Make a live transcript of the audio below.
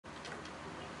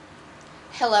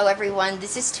Hello everyone,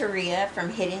 this is Taria from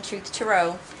Hidden Truth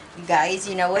Tarot. You guys,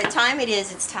 you know what time it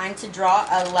is. It's time to draw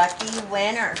a lucky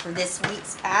winner for this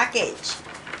week's package.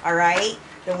 Alright,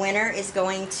 the winner is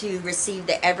going to receive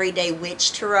the Everyday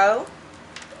Witch Tarot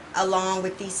along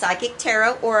with the Psychic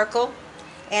Tarot Oracle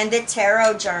and the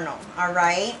Tarot Journal.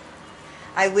 Alright,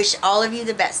 I wish all of you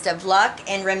the best of luck,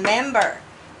 and remember,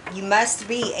 you must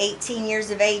be 18 years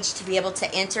of age to be able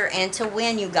to enter and to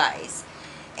win, you guys.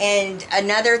 And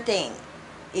another thing,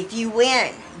 if you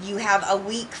win, you have a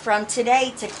week from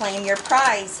today to claim your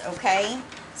prize, okay?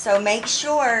 So make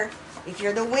sure, if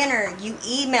you're the winner, you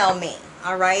email me,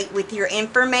 all right, with your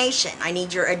information. I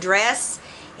need your address,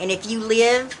 and if you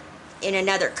live in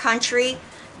another country,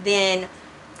 then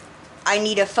I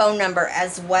need a phone number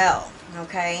as well,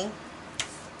 okay?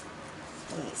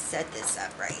 Let me set this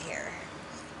up right here.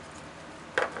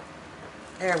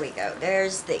 There we go.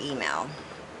 There's the email.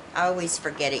 I always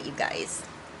forget it, you guys.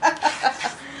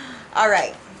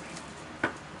 Alright,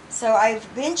 so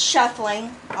I've been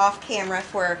shuffling off camera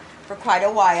for quite a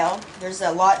while. There's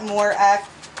a lot more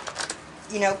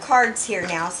cards here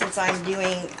now since I'm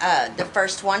doing the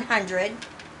first 100.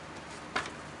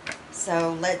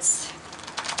 So I'm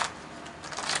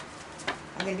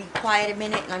going to be quiet a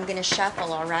minute and I'm going to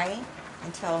shuffle, alright,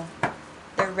 until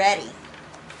they're ready.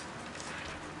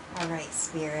 Alright,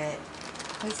 Spirit,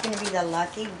 who's going to be the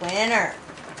lucky winner?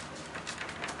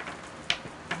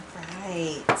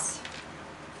 Right.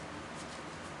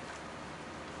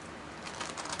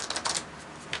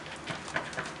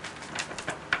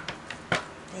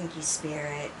 Thank you,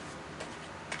 Spirit.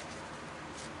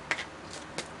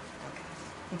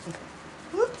 Okay.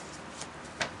 Whoop.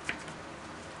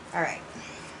 All right.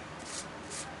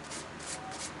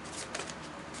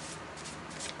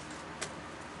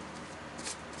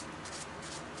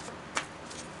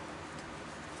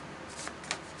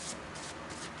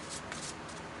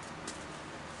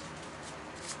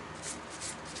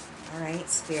 Alright,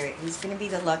 Spirit, who's going to be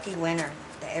the lucky winner?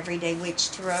 The Everyday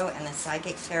Witch Tarot and the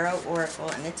Psychic Tarot Oracle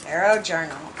and the Tarot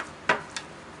Journal.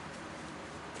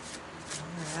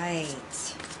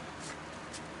 Alright.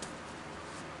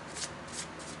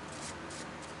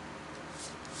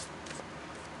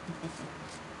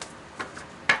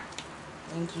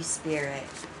 Thank you, Spirit.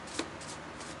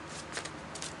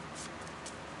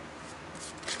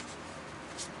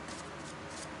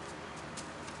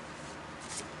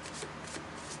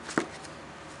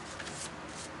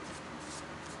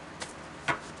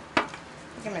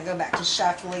 I'm going to go back to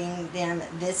shuffling them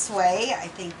this way. I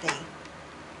think they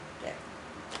get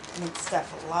mixed up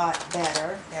a lot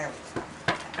better. There we go.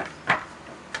 Okay.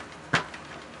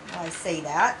 Well, I say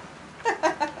that.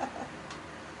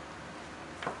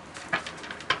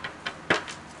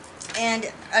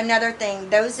 And another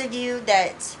thing, those of you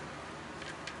that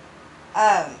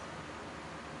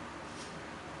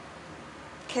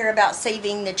care about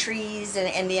saving the trees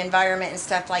and the environment and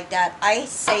stuff like that, I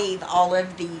save all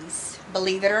of these,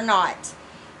 believe it or not.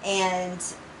 And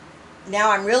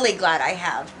now I'm really glad I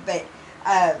have. But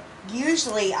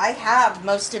usually I have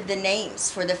most of the names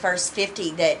for the first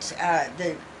 50 that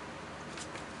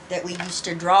we used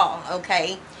to draw,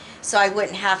 okay? So I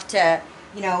wouldn't have to,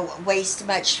 waste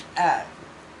much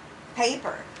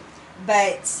paper.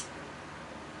 But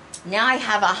now I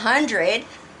have 100.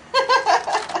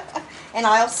 And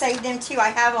I'll save them too. I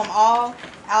have them all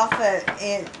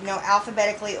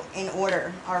alphabetically in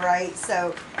order. All right.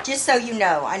 So just so you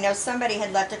know, I know somebody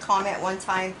had left a comment one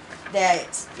time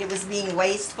that it was being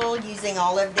wasteful using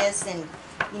all of this, and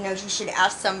you should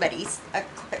ask somebody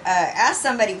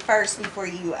first before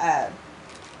you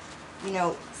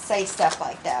say stuff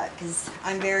like that, because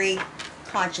I'm very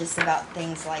conscious about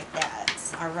things like that.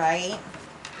 All right.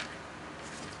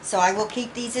 So I will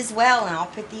keep these as well, and I'll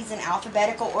put these in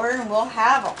alphabetical order, and we'll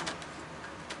have them.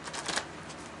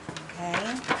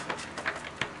 Okay.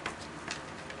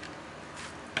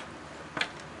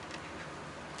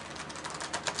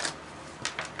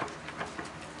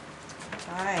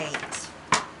 All right.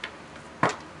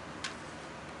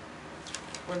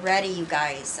 We're ready, you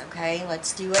guys. Okay,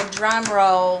 let's do a drum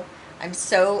roll. I'm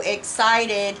so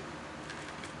excited.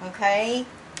 Okay.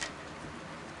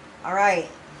 All right.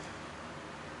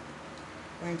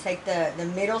 We're going to take the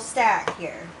middle stack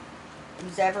here.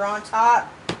 Who's ever on top?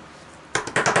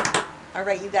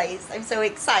 Alright, you guys. I'm so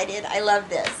excited. I love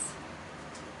this.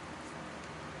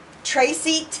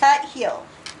 Tracy Tuthill.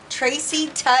 Tracy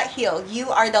Tuthill,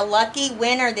 you are the lucky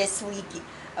winner this week.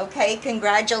 Okay,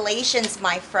 congratulations,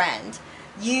 my friend.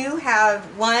 You have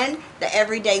won the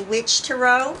Everyday Witch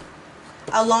Tarot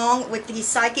along with the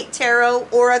Psychic Tarot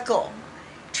Oracle.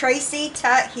 Tracy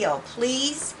Tuthill,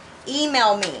 please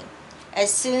email me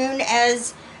As soon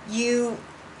as you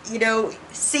know,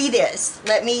 see this,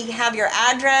 let me have your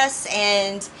address,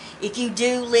 and if you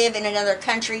do live in another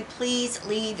country, please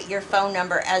leave your phone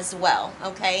number as well,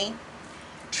 okay?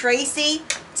 Tracy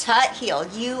Tuthill,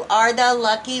 you are the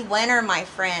lucky winner, my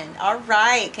friend. All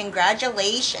right,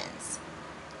 congratulations.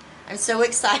 I'm so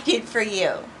excited for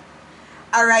you.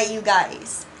 All right, you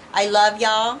guys, I love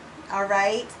y'all. All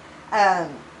right,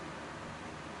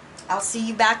 I'll see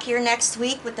you back here next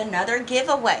week with another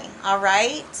giveaway. All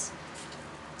right,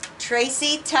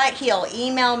 Tracy Tuthill,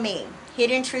 email me,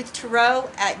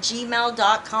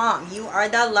 hiddentruthtarot@gmail.com. You are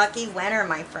the lucky winner,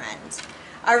 my friend.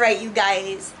 All right, you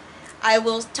guys, I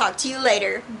will talk to you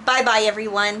later. Bye-bye,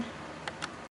 everyone.